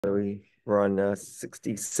We're on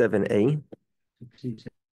 67A.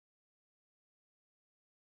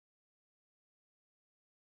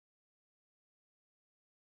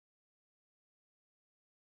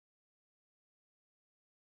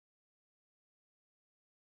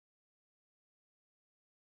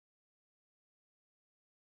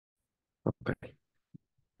 Okay.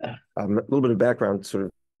 A little bit of background, sort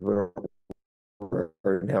of, we're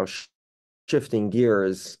now shifting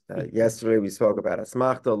gears. Yesterday we spoke about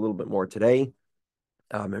asmachta, a little bit more today.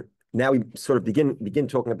 Now we sort of begin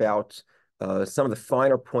talking about some of the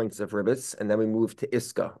finer points of ribbis, and then we move to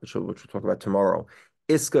iska, which we'll talk about tomorrow.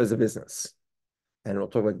 Iska is a business, and we'll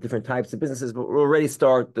talk about different types of businesses, but we'll already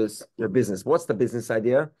start your business. What's the business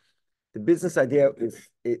idea? The business idea is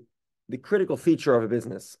the critical feature of a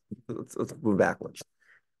business. Let's move backwards.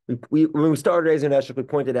 When we started raising Eshek, we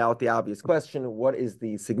pointed out the obvious question: what is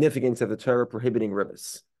the significance of the Torah prohibiting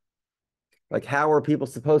ribbis? Like, how are people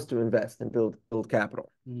supposed to invest and build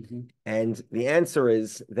capital? Mm-hmm. And the answer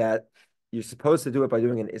is that you're supposed to do it by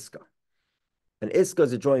doing an iska. An iska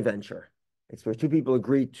is a joint venture. It's where two people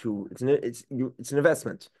agree to. It's an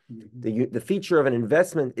investment. Mm-hmm. The feature of an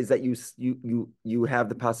investment is that you have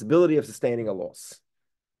the possibility of sustaining a loss.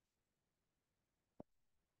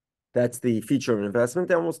 That's the feature of an investment.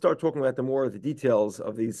 Then we'll start talking about the details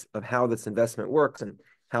of how this investment works and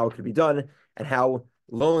how it could be done, and how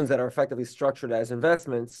loans that are effectively structured as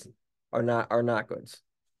investments are not goods.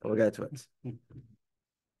 We'll get to it.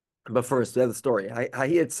 But first, we have the story.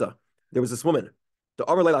 There was this woman.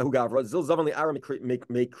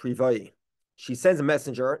 She sends a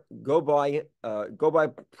messenger, go buy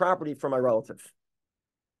property from my relative.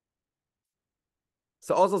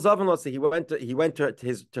 So also Zavan, he went to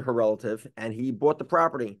her relative and he bought the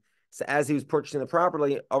property. So as he was purchasing the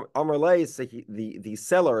property, the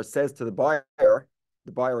seller says to the buyer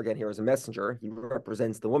again here is a messenger, he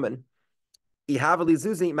represents the woman. I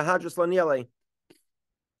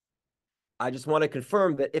just want to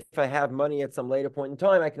confirm that if I have money at some later point in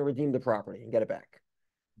time, I can redeem the property and get it back.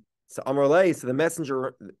 So so the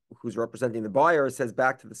messenger who's representing the buyer says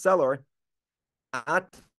back to the seller,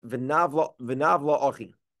 At v'navla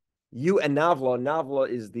achi. You and Navla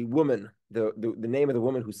is the woman, the name of the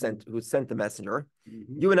woman who sent the messenger.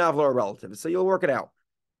 Mm-hmm. You and Navla are relatives, so you'll work it out.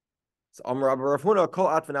 So Amar Rabbi Rav Huna kol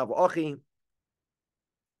at v'navla achi.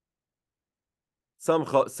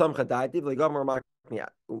 Samcha daiti v'legamar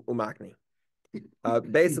umakni.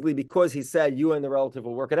 Basically, because he said you and the relative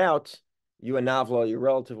will work it out, you and Navla, your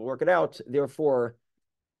relative, will work it out. Therefore,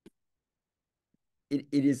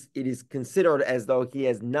 it is considered as though he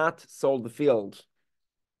has not sold the field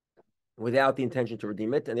without the intention to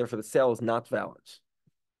redeem it, and therefore the sale is not valid.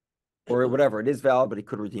 Or whatever, it is valid, but he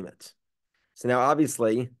could redeem it. So now,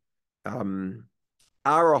 obviously, Ara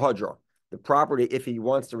Hadra, the property, if he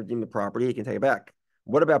wants to redeem the property, he can take it back.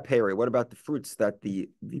 What about peri? What about the fruits that the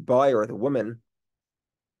buyer, the woman,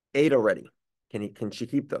 ate already? Can she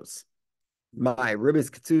keep those? My ribis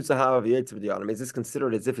ketzutza hava v'yetzav. Is this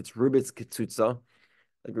considered as if it's ribis ketzutza?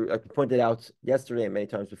 Like I pointed out yesterday and many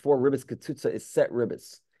times before, ribis ketzutza is set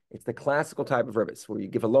ribis. It's the classical type of ribis where you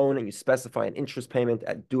give a loan and you specify an interest payment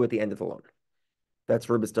due at the end of the loan. That's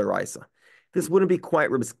ribis daraisa. This wouldn't be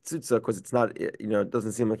quite ribis ketzutza because it's not, it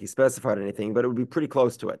doesn't seem like he specified anything, but it would be pretty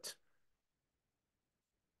close to it.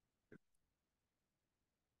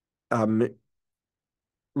 Ribis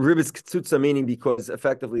ketzutza meaning because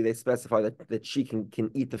effectively they specify that she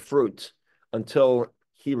can eat the fruit until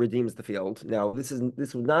he redeems the field. Now, this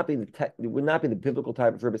would not be the biblical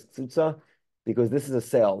type of ribis ketzutza, because this is a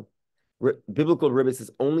sale. Biblical ribis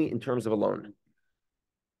is only in terms of a loan.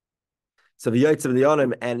 So the yaitz of the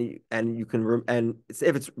yonim, and you can, and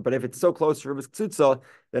if it's so close to ribis ketzutza,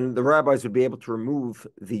 then the rabbis would be able to remove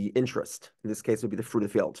the interest. In this case, it would be the fruit of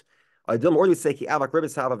the field. Or do we say avak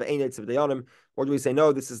ribis have of yaitz of the yonim, or do we say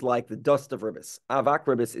no? This is like the dust of ribis. Avak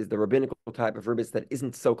ribis is the rabbinical type of ribis that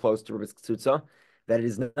isn't so close to ribis ketzutza that it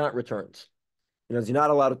is not returned. You're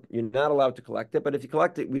not allowed to collect it, but if you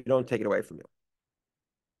collect it, we don't take it away from you.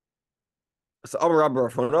 So it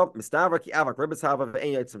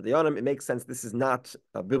makes sense. This is not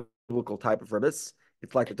a biblical type of ribis.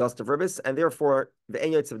 It's like the dust of ribis, and therefore the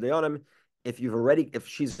enyotz of the yonim, if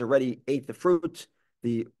she's already ate the fruit,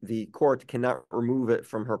 the court cannot remove it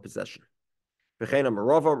from her possession.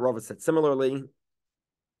 Rava said similarly.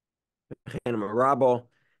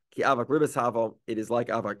 It is like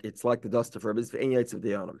avak. It's like the dust of ribis. V'enyotz of the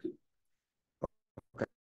yonim.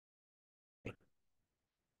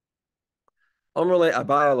 Amrle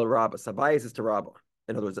Abaya Rabba. Abaya is to Rabba.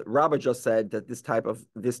 In other words, Rabba just said that this type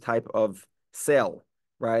of sale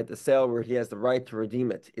right? The sale where he has the right to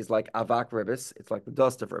redeem it is like avak ribis. It's like the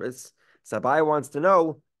dust of ribis. So Abai wants to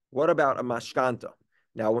know, what about a mashkanta?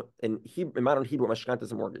 Now, in modern Hebrew, mashkanta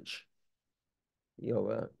is a mortgage.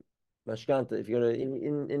 Mashkanta. If you go to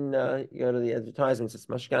you go to the advertisements, it's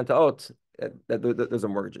mashkanta ot. Those are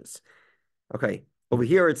mortgages. Okay, over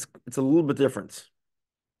here it's a little bit different.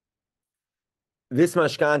 This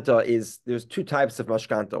mashkanta there's two types of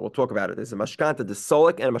mashkanta. We'll talk about it. There's a mashkanta de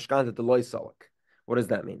solik and a mashkanta de loy solik. What does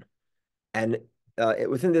that mean? And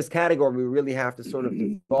within this category, we really have to sort of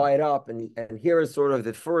divide up. And here is sort of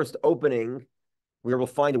the first opening where we'll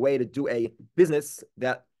find a way to do a business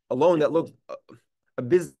that looks a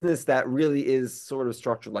business that really is sort of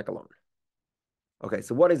structured like a loan. Okay,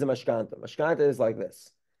 so what is a mashkanta? Mashkanta is like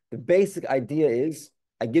this. The basic idea is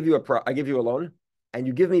I give you a loan, and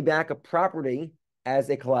you give me back a property as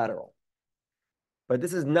a collateral. But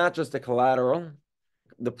this is not just a collateral.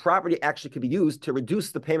 The property actually could be used to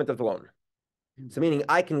reduce the payment of the loan. So meaning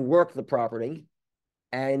I can work the property,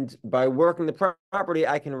 and by working the property,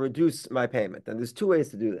 I can reduce my payment. And there's two ways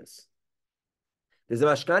to do this. There's a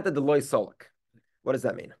mashkanta de loy solik. What does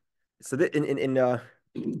that mean? So that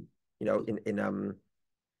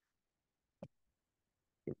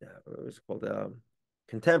what's called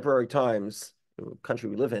contemporary times, the country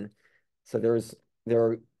we live in. So there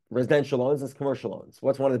are residential loans and commercial loans.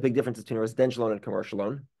 What's one of the big differences between a residential loan and a commercial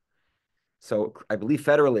loan? So I believe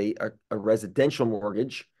federally, a residential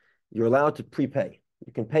mortgage, you're allowed to prepay.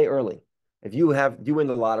 You can pay early. If you win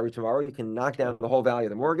the lottery tomorrow, you can knock down the whole value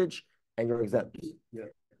of the mortgage and you're exempt. Yeah.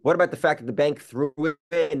 What about the fact that the bank threw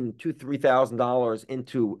in $2,000-3,000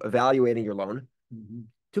 into evaluating your loan? Mm-hmm.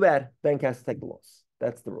 Too bad. Bank has to take the loss.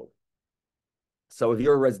 That's the rule. So if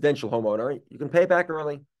you're a residential homeowner, you can pay back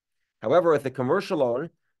early. However, with a commercial loan,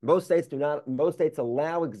 most states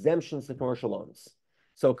allow exemptions to commercial loans.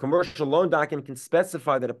 So a commercial loan document can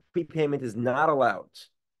specify that a prepayment is not allowed.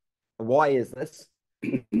 Why is this?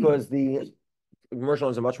 Because the commercial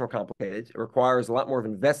loans are much more complicated. It requires a lot more of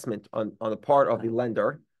investment on the part of the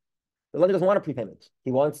lender. The lender doesn't want a prepayment.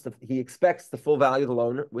 He expects the full value of the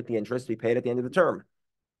loan with the interest to be paid at the end of the term.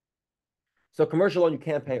 So commercial loan, you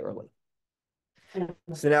can't pay early.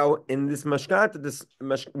 So now in this mashkanta,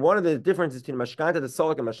 one of the differences between mashkanta de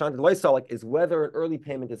solik and mashkanta de loy solik is whether an early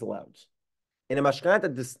payment is allowed. In a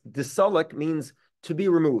mashkanta de solik means to be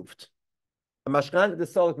removed. A mashkanta de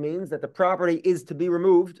solik means that the property is to be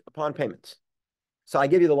removed upon payment. So I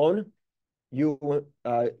give you the loan,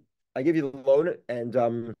 and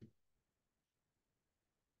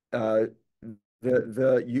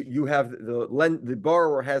the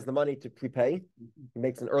borrower has the money to prepay. He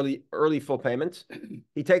makes an early full payment.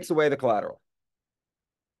 He takes away the collateral.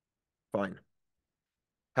 Fine.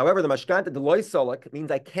 However, the mashkanta de loy solik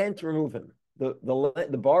means I can't remove him.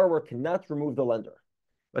 The borrower cannot remove the lender.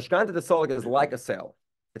 Mashkanta de solik is like a sale.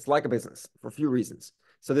 It's like a business for a few reasons.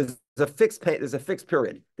 So there's a fixed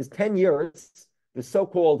period. There's 10 years. The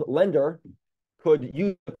so-called lender could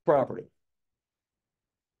use the property.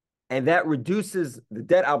 And that reduces the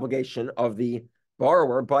debt obligation of the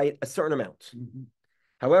borrower by a certain amount. Mm-hmm.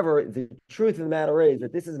 However, the truth of the matter is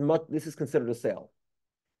that this is considered a sale,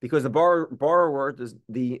 because the borrower does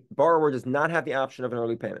not have the option of an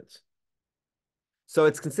early payment. So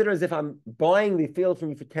it's considered as if I'm buying the field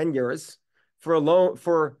from you for 10 years for a loan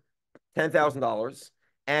for $10,000,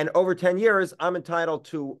 and over 10 years I'm entitled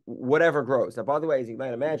to whatever grows. Now, by the way, as you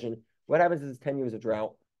might imagine, what happens is 10 years of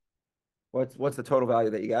drought? What's the total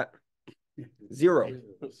value that you got? Zero.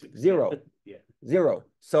 Yeah. Zero.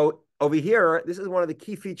 So over here, this is one of the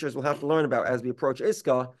key features we'll have to learn about as we approach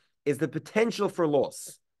Iska, is the potential for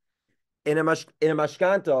loss. In a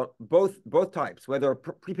mashkanta, both types, whether a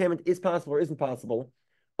prepayment is possible or isn't possible,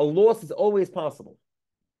 a loss is always possible.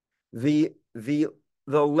 The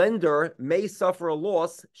lender may suffer a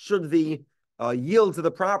loss should the yields of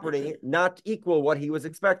the property not equal what he was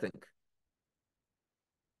expecting.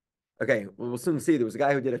 Okay, we'll soon see. There was a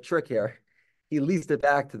guy who did a trick here. He leased it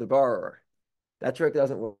back to the borrower. That trick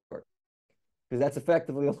doesn't work because that's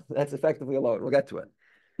effectively a loan. We'll get to it.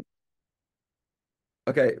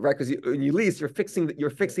 Okay, right? Because when you lease, you're fixing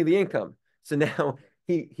the income. So now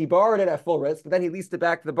he borrowed it at full risk, but then he leased it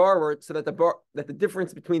back to the borrower so that the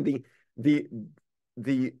difference between we'll get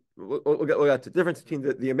to the difference between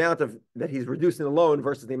the amount of that he's reducing the loan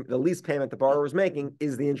versus the lease payment the borrower is making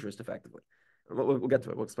is the interest effectively. We'll get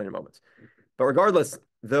to it. We'll explain in a moment. But regardless,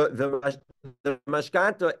 the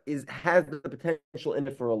mashkanta has the potential in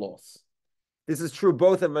it for a loss. This is true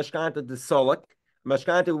both of mashkanta de solik,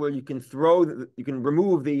 mashkanta where you can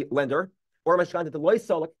remove the lender, or mashkanta de loy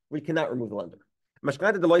solik where you cannot remove the lender.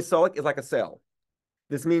 Mashkanta de loy solik is like a sale.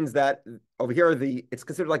 This means that over here, it's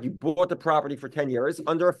considered like you bought the property for 10 years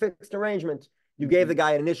under a fixed arrangement. You gave the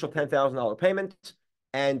guy an initial $10,000 payment,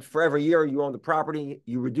 and for every year you own the property,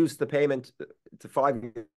 you reduce the payment to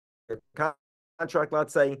 5-year contract,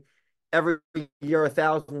 let's say. Every year,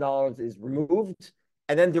 $1,000 is removed,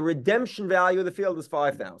 and then the redemption value of the field is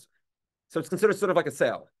 $5,000. So it's considered sort of like a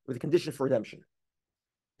sale with a condition for redemption.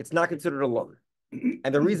 It's not considered a loan.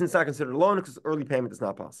 And the reason it's not considered a loan is because early payment is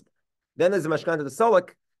not possible. Then there's a mashkanta de solek,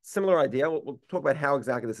 similar idea. We'll talk about how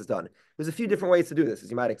exactly this is done. There's a few different ways to do this, as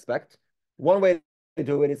you might expect. One way to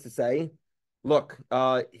do it is to say, look,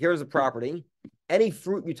 here's a property. Any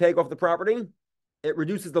fruit you take off the property, it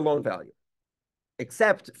reduces the loan value.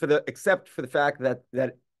 Except for the fact that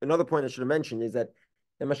another point I should have mentioned is that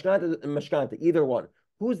in mashkanta, either one,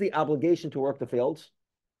 who's the obligation to work the field?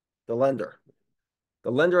 The lender.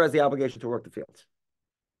 The lender has the obligation to work the field.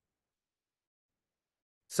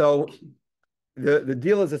 So the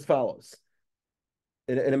deal is as follows.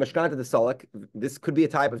 In a mashkanta de solek, this could be a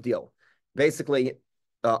type of deal. Basically,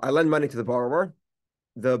 I lend money to the borrower.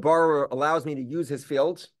 The borrower allows me to use his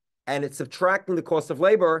field, and it's subtracting the cost of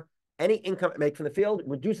labor. Any income I make from the field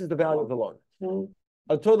reduces the value of the loan.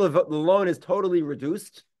 Until the loan is totally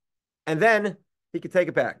reduced, and then he could take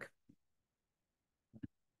it back.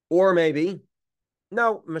 Or maybe,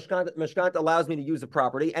 no, mashkanta allows me to use the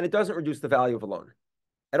property, and it doesn't reduce the value of a loan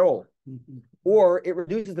at all. Or it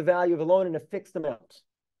reduces the value of the loan in a fixed amount.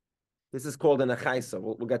 This is called a nechaisa.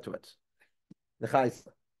 We'll get to it. Nechaisa.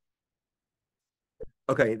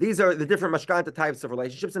 Okay, these are the different mashkanta types of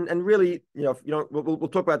relationships, and really, we'll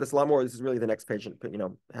talk about this a lot more. This is really the next page,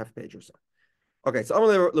 half a page or so. Okay, so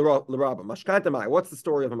L'Rabba, mashkanta mai. What's the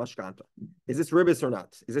story of a mashkanta? Is this ribis or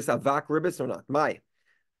not? Is this avak ribis or not? Mai.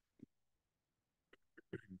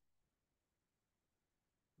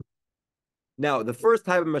 Now, the first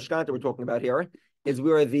type of mashkanta we're talking about here is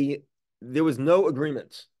where there was no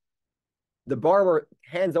agreement. The borrower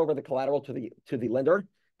hands over the collateral to the lender,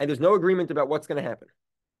 and there's no agreement about what's going to happen.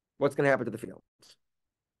 What's going to happen to the field?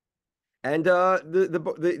 And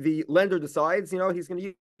the lender decides, he's going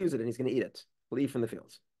to use it and he's going to eat it. He'll eat from the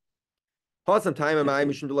fields. Over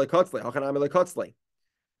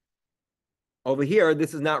here,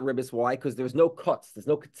 this is not ribis. Why? Because there's no cuts. There's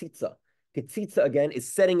no katzitza. Katzitza, again,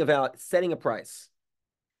 is setting a price.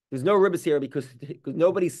 There's no ribis here because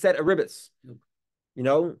nobody set a ribis.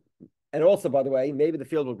 And also, by the way, maybe the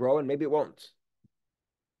field will grow and maybe it won't.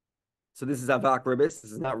 So this is avak ribis.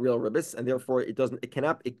 This is not real ribis, and therefore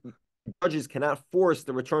judges cannot force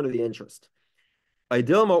the return of the interest.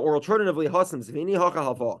 Idilma, or alternatively, hasams vini hacha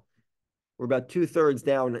hava. We're about 2/3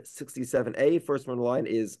 down 67a. First one in the line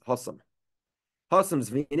is hasam. Hasams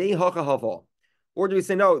vini hacha hava. Or do we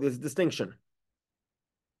say no? There's a distinction.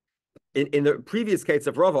 In the previous case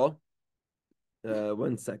of Rava,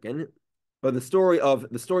 1 second. But the story of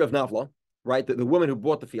Navla, right? The woman who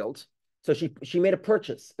bought the field. So she made a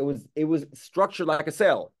purchase. It was structured like a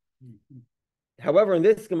sale. However, in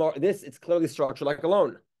this it's clearly structured like a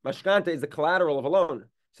loan. Mashkanta is the collateral of a loan.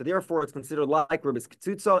 So therefore, it's considered like ribis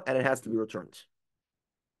ketzutza, and it has to be returned.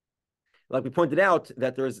 Like we pointed out,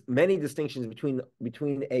 that there's many distinctions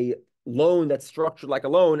between a loan that's structured like a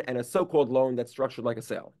loan and a so-called loan that's structured like a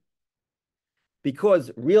sale. Because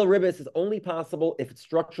real ribis is only possible if it's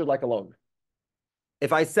structured like a loan.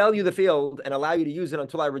 If I sell you the field and allow you to use it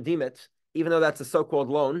until I redeem it, even though that's a so-called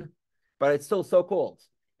loan, but it's still so-called.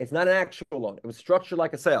 It's not an actual loan. It was structured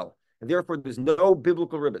like a sale. And therefore, there's no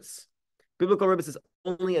biblical ribis. Biblical ribis is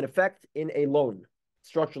only an effect in a loan,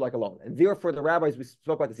 structured like a loan. And therefore, the rabbis, we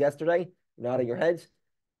spoke about this yesterday, nodding your heads.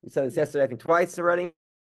 We said this yesterday, I think twice already.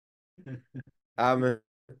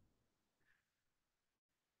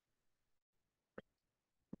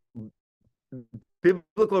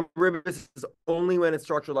 Biblical ribis is only when it's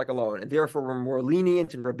structured like a loan, and therefore we're more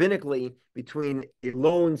lenient and rabbinically between a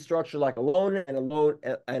loan structured like a loan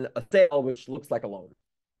and a sale which looks like a loan.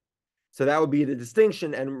 So that would be the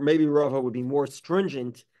distinction, and maybe Rava would be more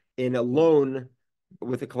stringent in a loan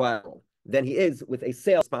with a collateral than he is with a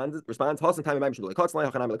sale. Responds.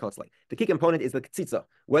 The key component is the katzitza,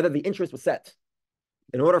 whether the interest was set.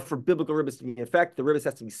 In order for biblical ribis to be in effect, the ribis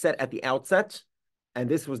has to be set at the outset. And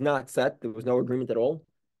this was not set. There was no agreement at all.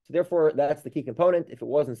 So therefore, that's the key component. If it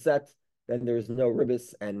wasn't set, then there's no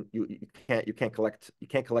ribis, and you can't collect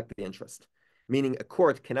the interest. Meaning, a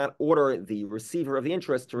court cannot order the receiver of the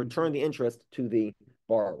interest to return the interest to the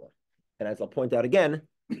borrower. And as I'll point out again,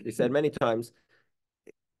 they said many times,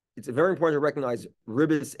 it's very important to recognize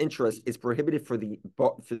ribis interest is prohibited for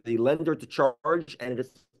the lender to charge, and it is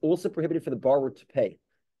also prohibited for the borrower to pay.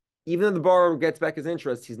 Even though the borrower gets back his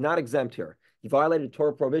interest, he's not exempt here. He violated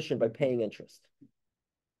Torah prohibition by paying interest.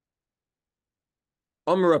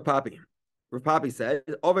 Rav Papi. Rav Papi said,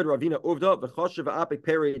 Ovid Ravina Uvda v'choshev apik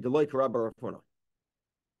peri deloy karab barafuna.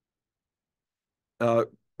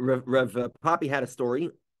 Rav Papi had a story.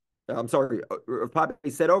 I'm sorry, Rav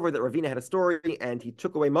Papi said over that Ravina had a story and he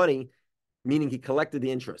took away money, meaning he collected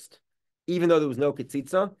the interest. Even though there was no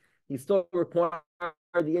ketzitza, he still required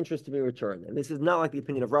the interest to be returned. And this is not like the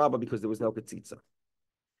opinion of Rabbah because there was no ketzitza.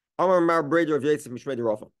 Amar Mar Breder of Yosef Mishmei de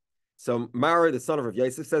Rafa. So Mar, the son of Rav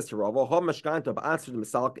Yosef, says to Rav,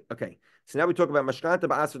 okay, so now we talk about mashkanta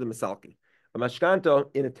ba'asr de misalki. A mashkanta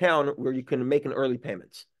in a town where you can make an early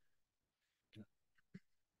payment.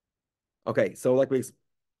 Okay, so like so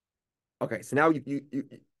now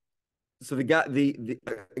so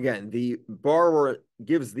the borrower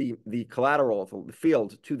gives the collateral of the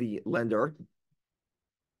field to the lender,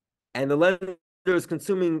 and the lender is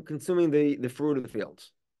consuming the fruit of the field.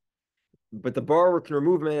 But the borrower can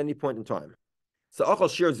remove them at any point in time. So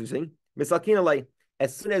as soon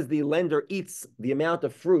as the lender eats the amount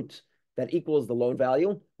of fruit that equals the loan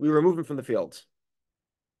value, we remove him from the field.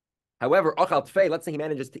 However, let's say he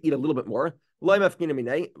manages to eat a little bit more.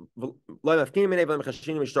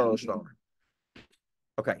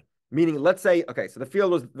 Okay, meaning let's say, so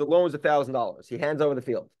the loan was $1,000. He hands over the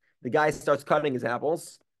field. The guy starts cutting his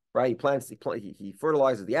apples, right? He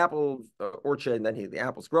fertilizes the apple orchard, and then the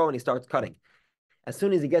apples grow, and he starts cutting. As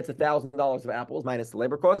soon as he gets $1,000 of apples minus the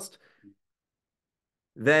labor cost,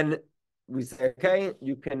 then we say, okay,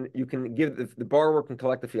 you can give the borrower can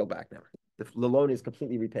collect the field back now. The loan is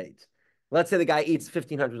completely repaid. Let's say the guy eats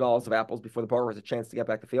 $1,500 of apples before the borrower has a chance to get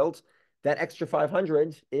back the field. That extra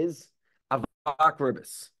 $500 is avak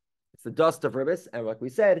ribis. It's the dust of ribis, and like we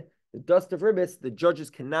said, the dust of ribis, the judges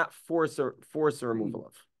cannot force a removal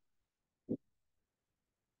of.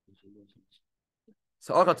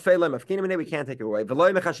 So we can't take it away.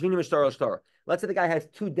 Let's say the guy has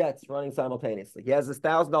two debts running simultaneously. He has this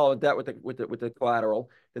 $1,000 debt with the collateral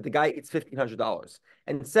that the guy eats $1,500,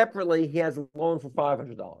 and separately he has a loan for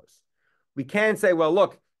 $500. We can say, well,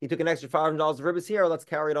 look, he took an extra $500 of ribis here. Let's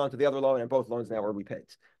carry it on to the other loan, and both loans now are repaid.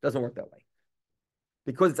 Doesn't work that way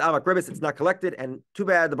because it's avak ribis. It's not collected, and too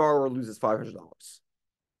bad the borrower loses $500.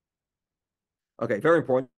 Okay, very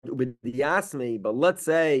important. But let's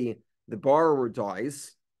say the borrower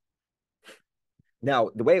dies.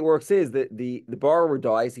 Now, the way it works is that the borrower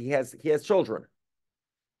dies. He has children.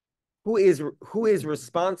 Who is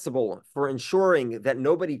responsible for ensuring that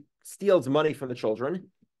nobody steals money from the children?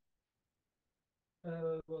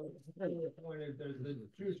 There's the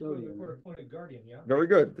Jewish court-appointed guardian. Yeah. Very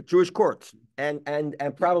good. The Jewish court and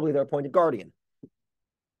probably their appointed guardian.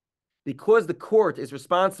 Because the court is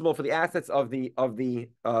responsible for the assets of the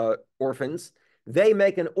orphans, they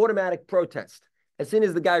make an automatic protest. As soon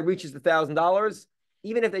as the guy reaches the $1,000,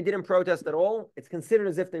 even if they didn't protest at all, it's considered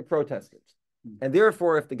as if they protested. And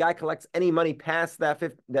therefore, if the guy collects any money past that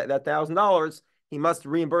 $1,000, he must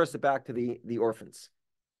reimburse it back to the orphans.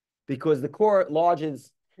 Because the court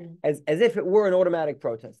lodges as if it were an automatic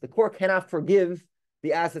protest. The court cannot forgive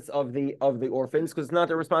the assets of the orphans because it's not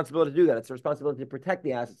their responsibility to do that. It's their responsibility to protect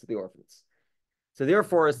the assets of the orphans. So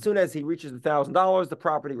therefore, as soon as he reaches the $1,000, the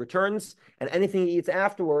property returns, and anything he eats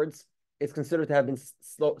afterwards is considered to have been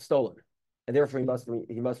stolen, and therefore he must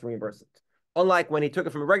reimburse it. Unlike when he took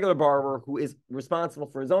it from a regular borrower who is responsible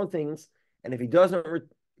for his own things, and if he doesn't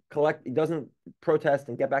collect, he doesn't protest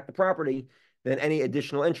and get back the property, then any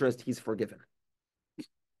additional interest he's forgiven.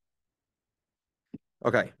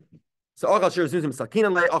 Okay. So we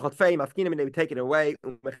take it away,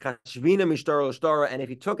 and if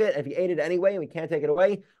he took it, if he ate it anyway, and we can't take it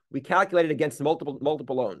away, we calculate it against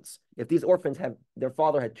multiple loans. If these orphans their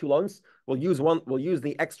father had two loans, we'll use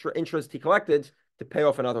the extra interest he collected to pay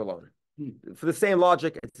off another loan. For the same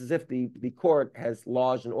logic, it's as if the court has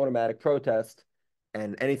lodged an automatic protest,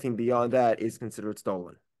 and anything beyond that is considered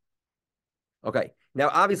stolen. Okay,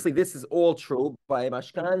 now obviously this is all true by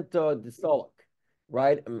mashkanta desolek.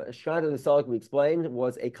 Right, mashkanta desolek, we explained,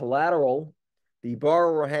 was a collateral. The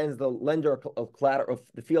borrower hands the lender of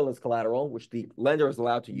the field as collateral, which the lender is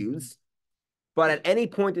allowed to use. But at any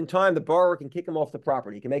point in time, the borrower can kick him off the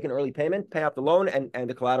property. He can make an early payment, pay off the loan, and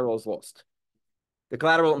the collateral is lost. The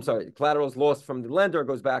collateral is lost from the lender,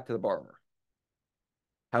 goes back to the borrower.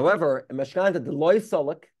 However, mashkanta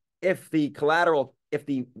desolek, if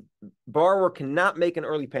the borrower cannot make an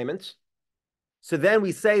early payment, so then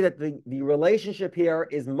we say that the relationship here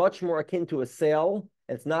is much more akin to a sale.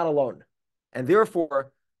 It's not a loan. And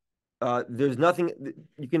therefore, there's nothing,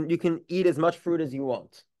 you can eat as much fruit as you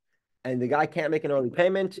want. And the guy can't make an early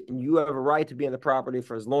payment, and you have a right to be in the property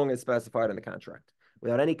for as long as specified in the contract,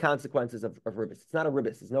 without any consequences of ribis. It's not a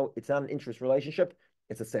ribis. It's not an interest relationship.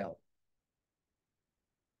 It's a sale.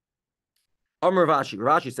 Amr Rashi.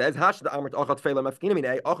 Rashi says, Hash the Amr Achat Fela Mafkina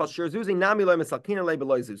Mine, Achat Shir Zuzi, Nami Lo Mesalkina Le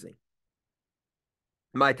Beloy Zuzi.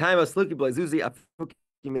 My time of Sluki Beloy Zuzi, Afuki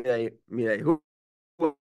Mine, who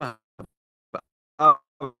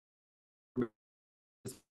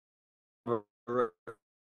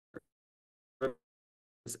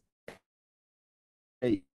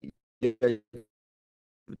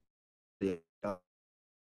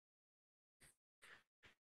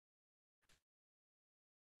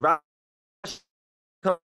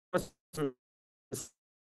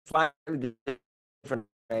slightly different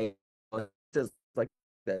way. Like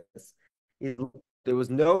this. There was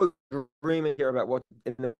no agreement here about what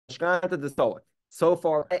in the Mishkanta the Stoic. So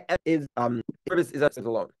far, is ribis is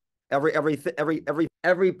alone. Every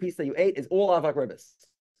piece that you ate is all avak ribis,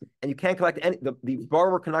 and you can't collect any. The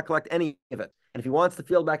borrower cannot collect any of it, and if he wants the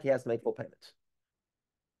field back, he has to make full payment.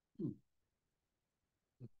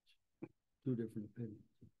 Two different opinions.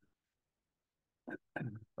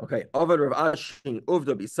 Okay, Avad Rav Ashin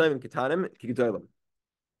Uvda B'Sayim Ketanim Kigedolim.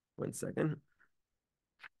 1 second.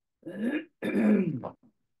 There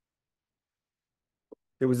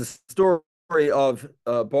was a story of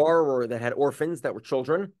a borrower that had orphans that were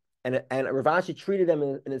children, and Rav Ashi treated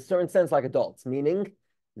them in a certain sense like adults, meaning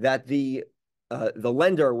that the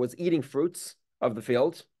lender was eating fruits of the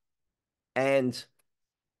field, and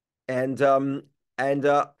Rav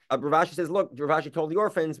Ashi says, look, Rav Ashi told the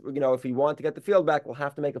orphans, if we want to get the field back, we'll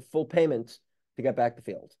have to make a full payment to get back the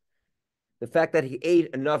field. The fact that he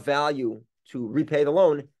ate enough value to repay the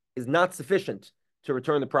loan is not sufficient to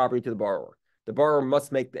return the property to the borrower. The borrower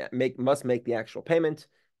must make the actual payment,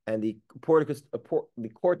 and the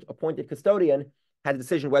court-appointed custodian had a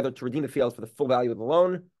decision whether to redeem the field for the full value of the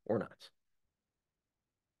loan or not.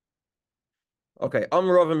 Okay,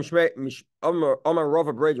 Amar Rava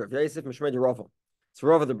Breder of Yosef Mishmei Rava. So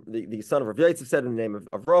Rava, the son of Rav Yosef, said in the name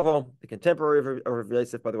of Rava, the contemporary of Rav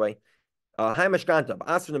Yosef, by the way, Hai Mashkanta,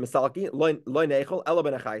 B'asr Nemesalki, Lo Nechel, Ela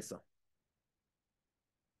Ben Nechaisa.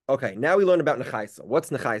 Okay, now we learn about Nechaisa. What's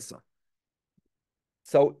Nechaisa?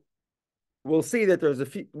 So we'll see that there's a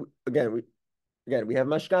few, again, we have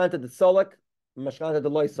Mashkanta the Solak, Mashkanta the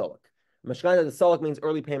Loy Solak. Mashkanta the Solak means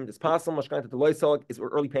early payment is possible. Mashkanta the Loy Solak is where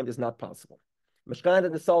early payment is not possible.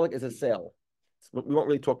 Mashkanta the Solak is a sale. We won't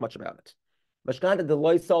really talk much about it. Mashkanta the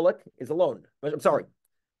Loy Solak is a loan. I'm sorry.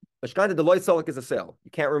 Mashkanta the Loy Solak is a sale. You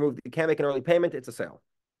can't make an early payment, it's a sale.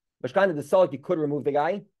 Mashkanta the Solak, you could remove the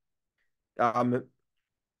guy.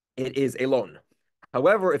 It is a loan.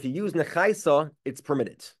 However, if you use Nechaisa, it's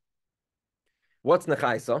permitted. What's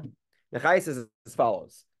Nechaisa? Nechaisa is as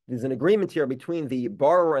follows. There's an agreement here between the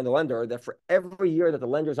borrower and the lender that for every year that the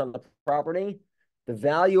lender is on the property, the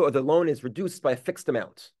value of the loan is reduced by a fixed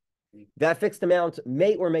amount. That fixed amount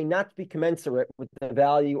may or may not be commensurate with the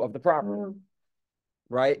value of the property.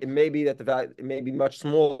 Right? It may be that the value may be much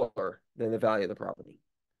smaller than the value of the property,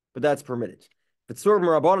 but that's permitted. If it's Surah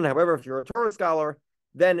Marabanan, however, if you're a Torah scholar,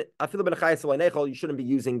 then you should not be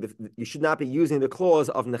using the clause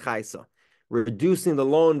of Nechaisa, reducing the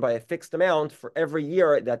loan by a fixed amount for every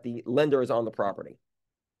year that the lender is on the property.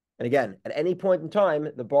 And again, at any point in time,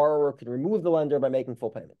 the borrower can remove the lender by making full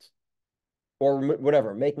payment, or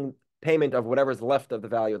whatever, making payment of whatever is left of the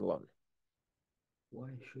value of the loan. Why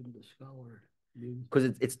shouldn't the scholar? Because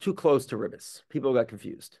it's too close to ribis. People got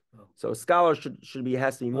confused. Oh. So a scholar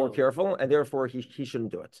has to be more careful, and therefore he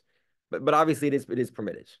shouldn't do it. But obviously it is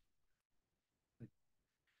permitted.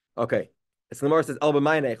 Okay. So the Gemara says al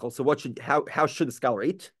b'mayinechel. So how should the scholar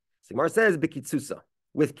eat? So the Gemara says b'kitzusa,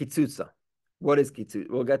 with kitzusa. What is kitzusa?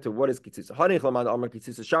 We'll get to what is kitzusa. Hanich lamad amar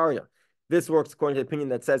kitzusa sharia. This works according to the opinion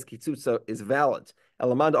that says kitzusa is valid.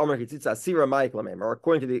 Elamad amar kitzusa asira ma'ik lamem. Or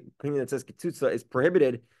according to the opinion that says kitzusa is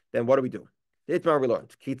prohibited, then what do we do? The Itmar we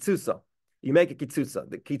learned kitzusa. You make a kitzusa.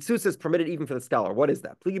 The kitzusa is permitted even for the scholar. What is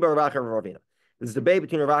that? Pligi bar Ravacha and Ravina. There's a debate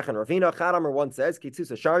between Ravacha and Ravina. Chadamar one says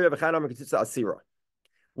kitzusa sharia, v'chadamar kitzusa asira.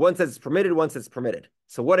 One says it's permitted, one says it's permitted.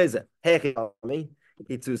 So what is it?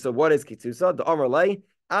 Kitzusa. What is kitzusa? The Amar lay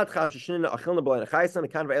ad chashishnin achilna b'lein achaysan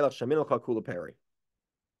mekan ve'elach shamin l'chakula peri.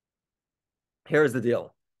 Here's the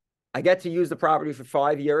deal. I get to use the property for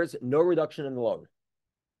 5 years, no reduction in the loan.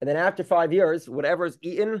 And then after 5 years, whatever is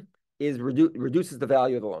eaten is reduces the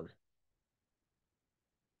value of the loan.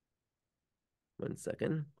 1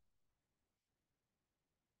 second.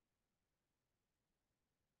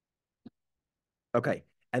 Okay.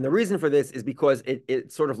 And the reason for this is because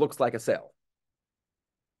it sort of looks like a sale.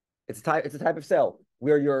 It's a type of sale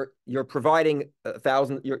where you're providing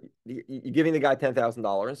 $1,000, you're giving the guy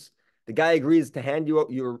 $10,000. The guy agrees to hand you,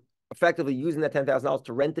 you're effectively using that $10,000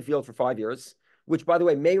 to rent the field for 5 years, which, by the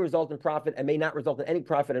way, may result in profit and may not result in any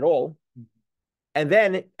profit at all. And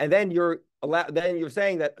then you're then you're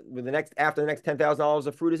saying that with after the next $10,000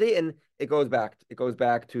 of fruit is eaten, it goes back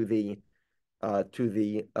to the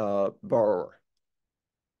borrower.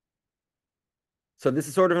 So this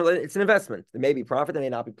is sort of, it's an investment. There may be profit, there may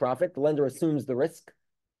not be profit. The lender assumes the risk,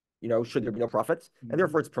 should there be no profit, and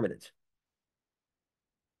therefore it's permitted.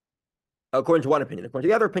 According to one opinion. According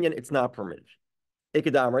to the other opinion, it's not permitted.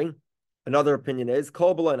 Ikadamri, another opinion is,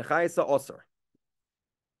 Kol b'lo nechaysa osir.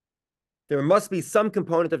 There must be some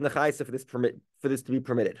component of nechaysa for this to be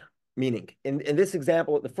permitted. Meaning, in this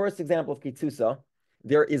example, the first example of kitzusa,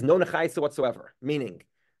 there is no nechaysa whatsoever. Meaning,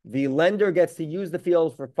 the lender gets to use the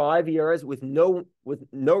field for 5 years with no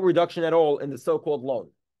reduction at all in the so-called loan.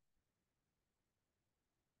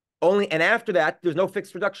 And after that, there's no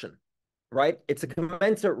fixed reduction, right? It's a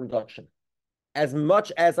commensurate reduction. As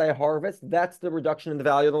much as I harvest, that's the reduction in the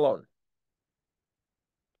value of the loan.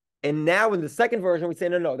 And now in the second version, we say,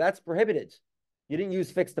 no, that's prohibited. You didn't use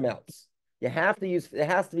fixed amounts. It has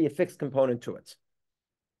to be a fixed component to it.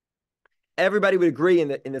 Everybody would agree in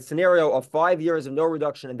the scenario of 5 years of no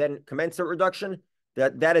reduction and then commensurate reduction,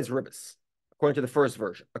 that is ribis, according to the first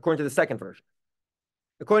version. According to the second version.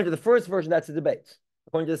 According to the first version, that's a debate.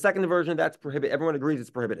 According to the second version, that's prohibited. Everyone agrees it's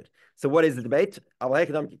prohibited. So what is the debate?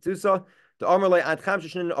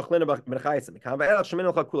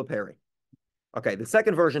 Okay, the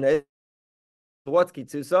second version is, what's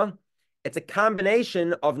kitzusa? It's a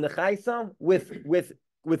combination of nechaisa with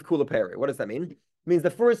kula peri. What does that mean? It means the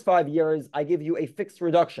first 5 years, I give you a fixed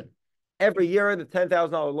reduction. Every year, the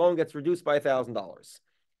 $10,000 loan gets reduced by $1,000.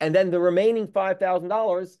 And then the remaining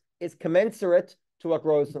 $5,000 is commensurate to what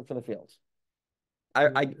grows from the fields.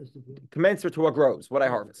 I commensurate to what grows, what I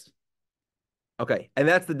harvest. Okay, and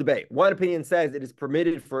that's the debate. One opinion says it is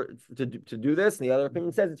permitted to do this, and the other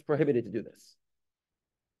opinion says it's prohibited to do this.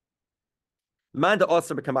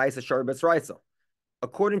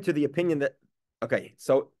 According to the opinion that, okay,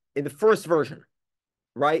 so in the first version,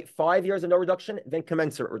 right, 5 years of no reduction, then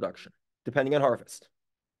commensurate reduction, depending on harvest.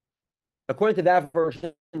 According to that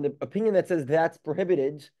version, the opinion that says that's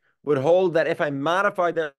prohibited would hold that if I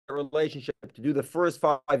modify that relationship to do the first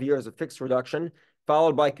 5 years of fixed reduction,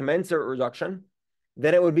 followed by commensurate reduction,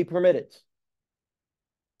 then it would be permitted.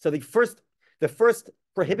 So the first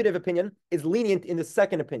prohibitive opinion is lenient in the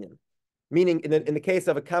second opinion, meaning in the case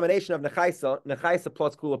of a combination of nechaisa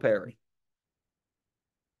plus kula peri.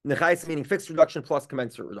 Nechaisa meaning fixed reduction plus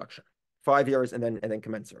commensurate reduction, 5 years and then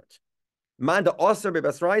commensurate. Manda osir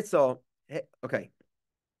bebasraisa. Okay.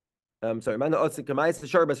 Sorry. Manda osir kamaisa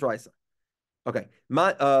shar basraisa. Okay.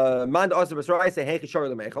 Manda osir basraisa hechi shar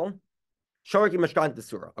lemechel. Sharki mashkant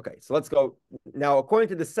desura. Okay. So let's go now. According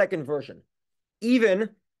to the second version, even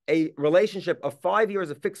a relationship of 5 years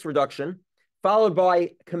of fixed reduction followed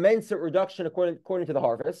by commensurate reduction according to the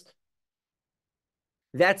harvest,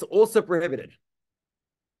 that's also prohibited.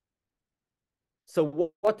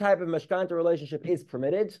 So what type of mashkanta relationship is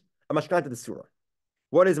permitted? A mashkanta desura.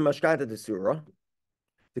 What is a mashkanta desura?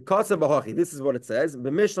 The kasa bahachi. This is what it says.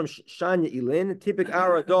 B'mishlam shanya ilin tipik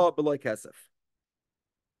ara da beloy kesef.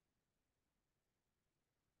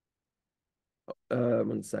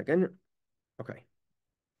 1 second. Okay.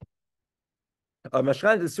 A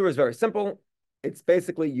mashkanta desura is very simple. It's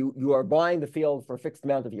basically you are buying the field for a fixed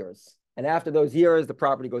amount of years, and after those years, the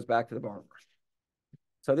property goes back to the borrower.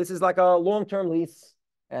 So this is like a long-term lease,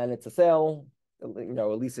 and it's a sale. A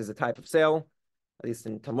lease is a type of sale, at least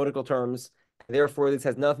in Talmudical terms. Therefore, this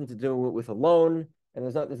has nothing to do with a loan, and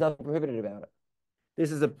there's nothing prohibited about it.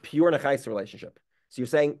 This is a pure nechaisa relationship. So you're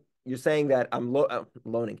saying that I'm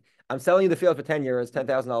loaning. I'm selling you the field for 10 years,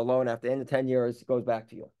 $10,000 loan. After the end of 10 years, it goes back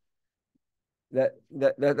to you.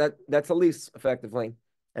 That's a lease effectively,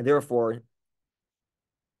 and therefore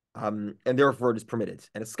it is permitted.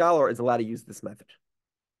 And a scholar is allowed to use this method.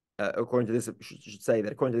 According to this, should say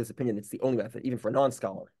that according to this opinion, it's the only method, even for a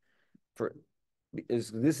non-scholar.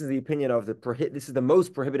 This is the opinion of this is the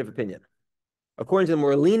most prohibitive opinion. According to the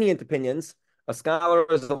more lenient opinions, a scholar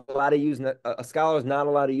is not allowed to use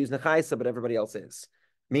nechaisa, but everybody else is.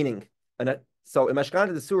 Meaning, so in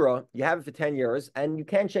mashkanta desura, you have it for 10 years, and you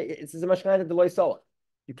can't change. This is a mashkanta deloy sola.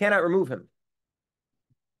 You cannot remove him.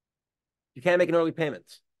 You can't make an early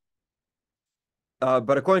payment.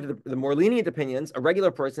 But according to the more lenient opinions, a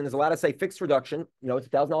regular person is allowed to say fixed reduction. It's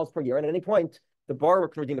 $1,000 per year, and at any point, the borrower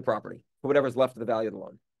can redeem the property for whatever is left of the value of the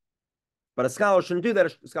loan. But a scholar shouldn't do that.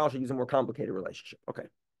 A scholar should use a more complicated relationship. Okay.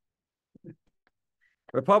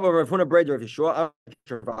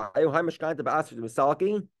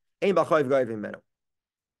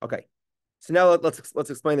 Okay. So now let's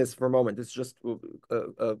explain this for a moment. This is just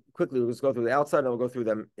quickly. We'll just go through the outside, and we'll go through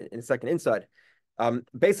them in a second inside.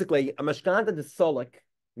 Basically, a mashkanta de solik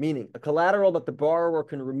meaning a collateral that the borrower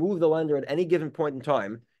can remove the lender at any given point in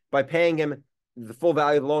time by paying him the full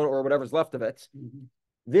value of the loan or whatever's left of it,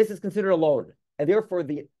 this is considered a loan. And therefore,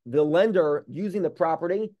 the lender using the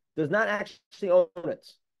property does not actually own it.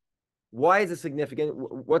 Why is it significant?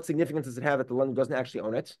 What significance does it have that the lender doesn't actually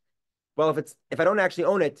own it? Well, if I don't actually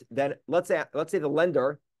own it, then let's say the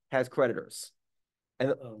lender has creditors,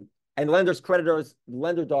 and lender's creditors, the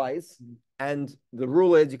lender dies, and the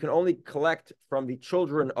rule is you can only collect from the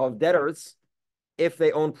children of debtors if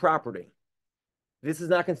they own property. This is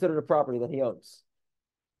not considered a property that he owns.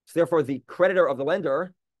 So therefore, the creditor of the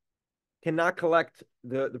lender cannot collect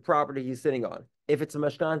the property he's sitting on if it's a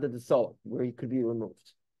mashkanta desolak, where he could be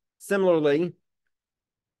removed. Similarly,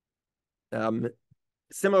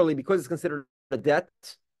 because it's considered a debt,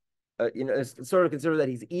 it's sort of considered that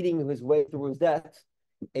he's eating his way through his debt.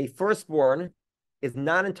 A firstborn is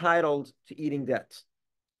not entitled to eating debt.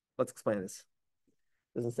 Let's explain this.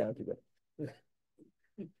 Doesn't sound too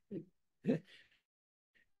good.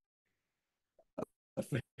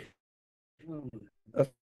 A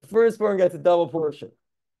firstborn gets a double portion,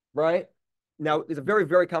 right? Now, it's a very,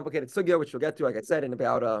 very complicated sugya, which we'll get to, like I said, in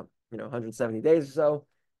about 170 days or so,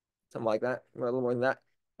 something like that, or a little more than that,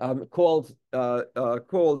 called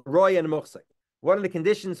Roy and Muchsek. One of the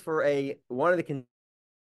conditions for to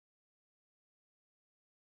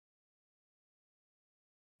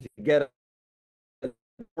get a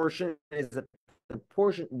portion is that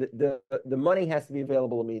the money has to be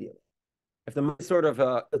available immediately. If the money sort of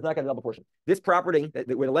does not get a double portion, this property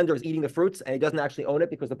where the lender is eating the fruits and he doesn't actually own it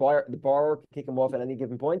because the borrower can kick him off at any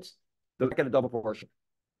given point, they'll get a double portion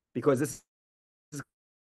because this is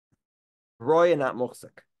Roy and not Muchsek.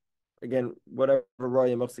 Again, whatever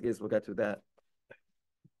Roy and Muchsek is, we'll get to that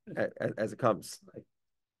as it comes.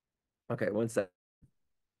 Okay, one second.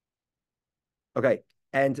 Okay,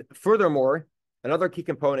 and furthermore, another key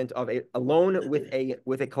component of a loan with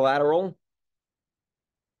a collateral.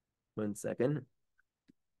 One second.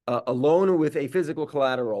 A loan with a physical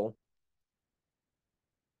collateral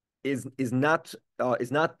is not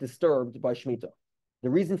disturbed by Shemitah. The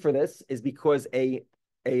reason for this is because a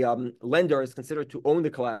lender is considered to own the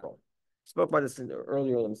collateral. Spoke about this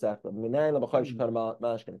earlier in the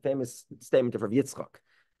famous statement of Rav Yitzchak.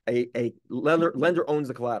 A lender owns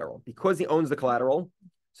the collateral. Because he owns the collateral,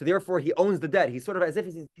 so therefore he owns the debt. He's sort of as if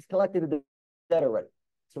he's collected the debt already.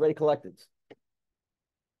 It's already collected.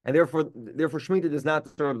 And therefore Shemitah does not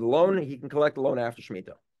disturb the loan. He can collect the loan after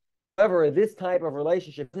Shemitah. However, this type of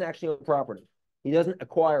relationship isn't actually own property. He doesn't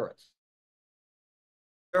acquire it.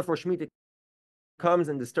 Therefore, Shemitah comes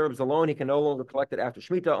and disturbs the loan. He can no longer collect it after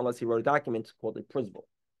Shemitah unless he wrote a document called a principal.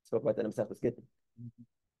 Spoke about that in Masechtas Gittin.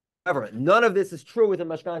 However, none of this is true with a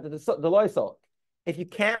mashkanta the loisal. If you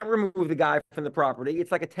can't remove the guy from the property,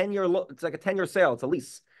 it's like a 10-year sale. It's a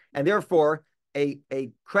lease, and therefore a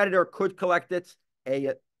creditor could collect it.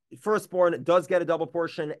 A firstborn does get a double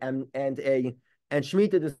portion, and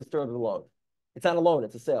Shemitah doesn't disturb the loan. It's not a loan;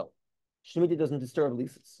 it's a sale. Shemitah doesn't disturb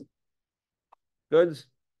leases. Good.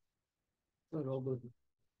 Not all, but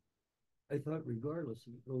I thought regardless,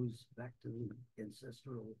 it goes back to the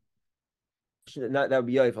ancestral. That would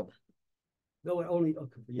be Yovel. No, only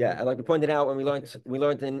okay. Yeah, like we pointed out when we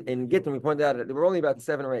learned in Gittin, we pointed out that there were only about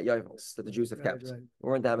 7 or 8 Yovels that the Jews have kept. There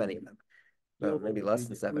weren't that many of them. Well, maybe less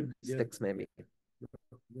than 7, 6 maybe.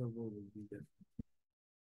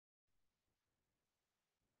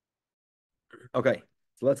 Okay,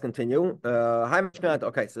 so let's continue.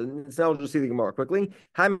 Okay, so now we'll just see the Gemara quickly.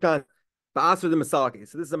 So this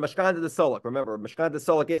is a mashkanta desolak. Remember, mashkanta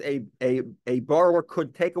desolak is a borrower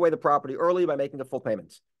could take away the property early by making the full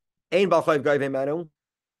payment. Ein bal chayv gayvei manu.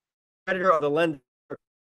 Creditor of the lender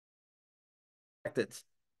it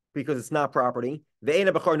because it's not property. A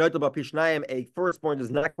firstborn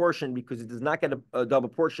does not portion because it does not get a double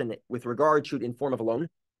portion with regard to it in form of a loan,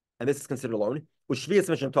 and this is considered a loan. With shvius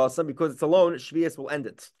mishum tasa, because it's a loan, shvius will end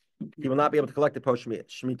it. He will not be able to collect it post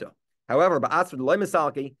shmita. However, ba'asr the loy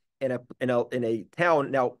misalki in a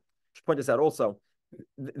town. Now, I should point this out also.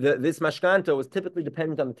 This mashkanta was typically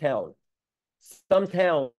dependent on the town. Some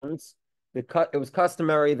towns, it was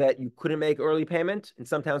customary that you couldn't make early payment, and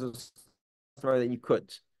some towns it was customary that you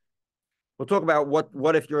could. We'll talk about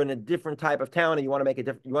what if you're in a different type of town and you want to make a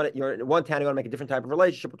different. You're in one town, you want to make a different type of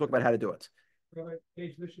relationship. We'll talk about how to do it. Right,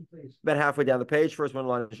 page mission, please. About halfway down the page, first one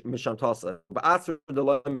line misham tasa. Ba'asr the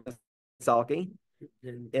salki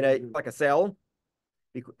in like a sale.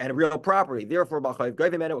 And a real property. Therefore, a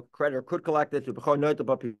creditor could collect it to the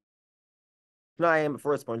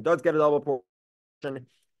firstborn does get a double portion.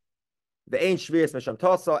 The ain shvius misham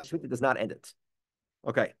tasa, Shemitah does not end it.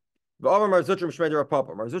 Okay. Marzutra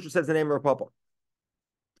says the name of Rapapa.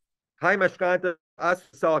 Hi mashkanta as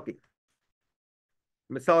salki.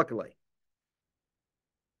 Misalkale.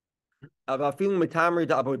 Avafil mitamri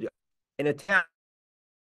da abudia. In a town,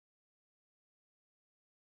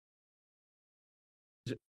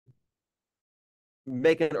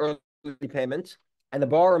 make an early payment, and the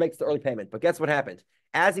borrower makes the early payment. But guess what happened?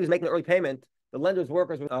 As he was making the early payment, the lender's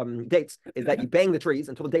workers with dates is that you bang the trees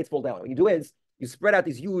until the dates fall down. What you do is you spread out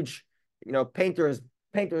these huge, painters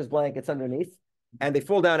blankets underneath, and they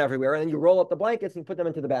fall down everywhere. And then you roll up the blankets and you put them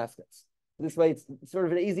into the baskets. This way, it's sort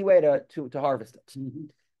of an easy way to harvest it. Mm-hmm.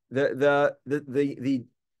 The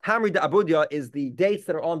Tamri da Abudia is the dates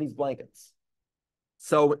that are on these blankets.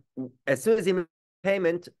 So as soon as he makes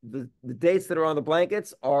payment, the dates that are on the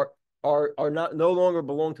blankets are not no longer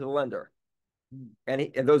belong to the lender,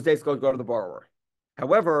 and those dates go to the borrower.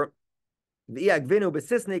 However,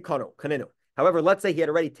 However, let's say he had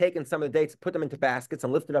already taken some of the dates, put them into baskets,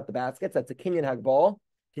 and lifted up the baskets. That's a kinyan hagbal.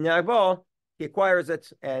 Kinyan hagbal, he acquires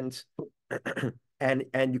it, and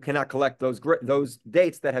you cannot collect those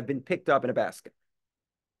dates that have been picked up in a basket.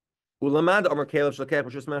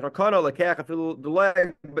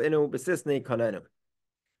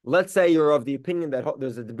 Let's say you're of the opinion that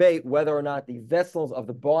there's a debate whether or not the vessels of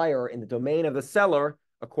the buyer in the domain of the seller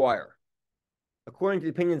acquire. According to the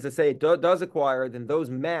opinions that say it does acquire, then those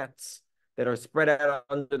mats that are spread out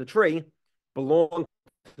under the tree belong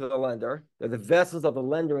to the lender. They're the vessels of the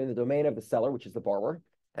lender in the domain of the seller, which is the borrower.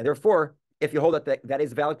 And therefore, if you hold that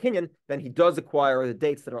is valid kinyan, then he does acquire the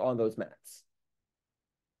dates that are on those mats.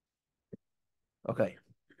 Okay,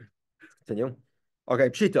 continue. Okay,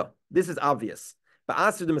 pshita. This is obvious. But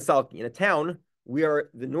asr de misalki, in a town where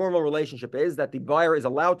the normal relationship is that the buyer is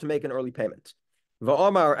allowed to make an early payment.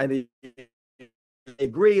 Va'amar, and they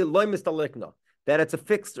agree loy mistalikna, that it's a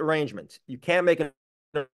fixed arrangement. You can't make an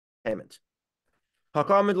early payment.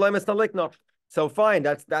 Hakamid loy mistalikna. So fine,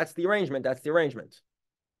 that's the arrangement. That's the arrangement.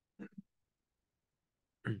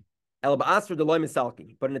 El ba'asr de loy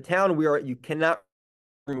misalki. But in a town where you cannot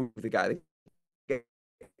remove the guy,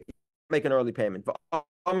 make an early payment.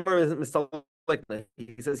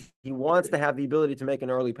 He says he wants to have the ability to make an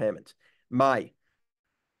early payment. What's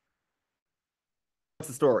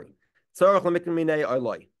the story?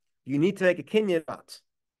 You need to make a kinyan.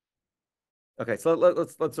 Okay, so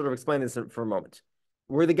let's sort of explain this for a moment.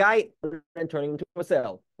 Were the guy turning into a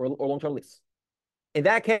sale or long-term lease? In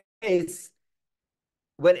that case,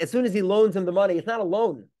 as soon as he loans him the money, it's not a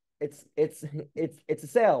loan. It's a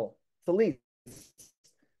sale. It's a lease.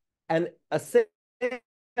 And a sale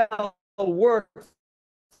works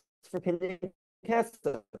for kinyan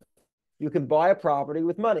kesef. You can buy a property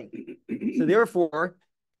with money. So therefore,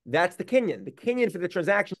 that's the kinyan. The kinyan for the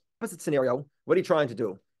transaction, opposite scenario, what are you trying to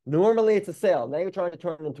do? Normally it's a sale. Now you're trying to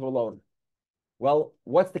turn it into a loan. Well,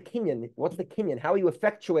 what's the kinyan? What's the kinyan? How are you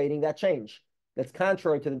effectuating that change? That's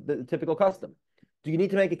contrary to the typical custom. Do you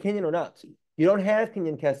need to make a kinyan or not? You don't have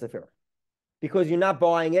kinyan kesef here, because you're not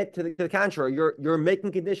buying it. To the contrary, you're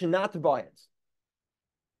making condition not to buy it.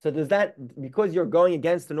 So does that, because you're going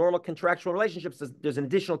against the normal contractual relationships, there's an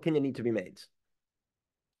additional kinyan need to be made.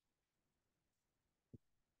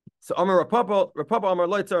 So Amar Rapapa Amar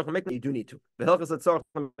Lo Tzarech L'Mikna, you do need to. The Hilchos Tzarech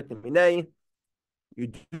L'Mikna Minei, you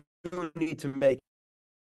do need to make.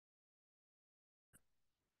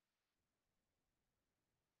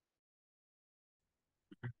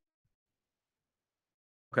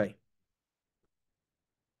 Okay.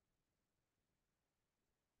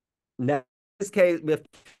 Now, in this case, we have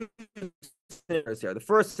two scenarios here. The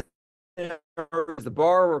first scenario is the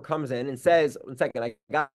borrower comes in and says, "1 second, I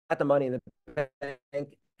got the money in the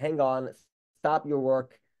bank. Hang on, stop your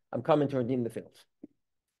work. I'm coming to redeem the field."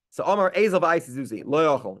 So Omar Ezel Zuzi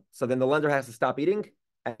Lo Yochel. So then the lender has to stop eating,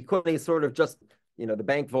 and he couldn't sort of just the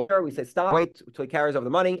bank voter. We say stop, wait until he carries over the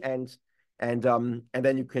money, and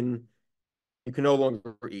then you can no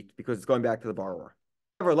longer eat because it's going back to the borrower.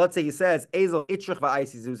 However, let's say he says Ezel Itrich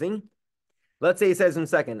Zuzing. Let's say he says in a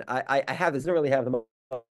second, I have this, I don't really have the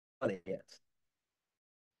money yet.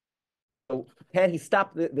 So can he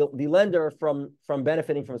stop the lender from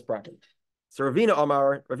benefiting from his property? So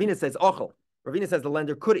Ravina says Ochel. Ravina says the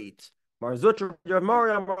lender could eat. You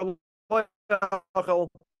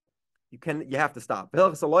have to stop.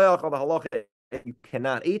 You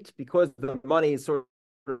cannot eat because the money is sort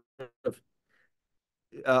of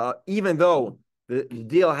even though the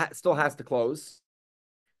deal still has to close,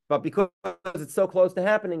 but because it's so close to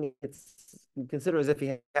happening, it's considered as if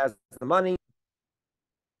he has the money.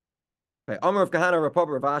 Okay, Amar of Kahana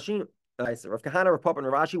Rapapa Ravashi. Rav Kahana Rapapa and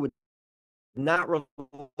Ravashi would not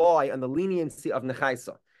rely on the leniency of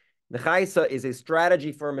Nechaisa. Nechaisa is a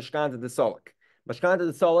strategy for Mashkanta de Solik. Mashkanta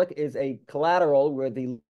de Solik is a collateral where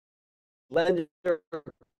the lender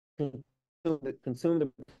consumed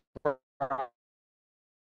the property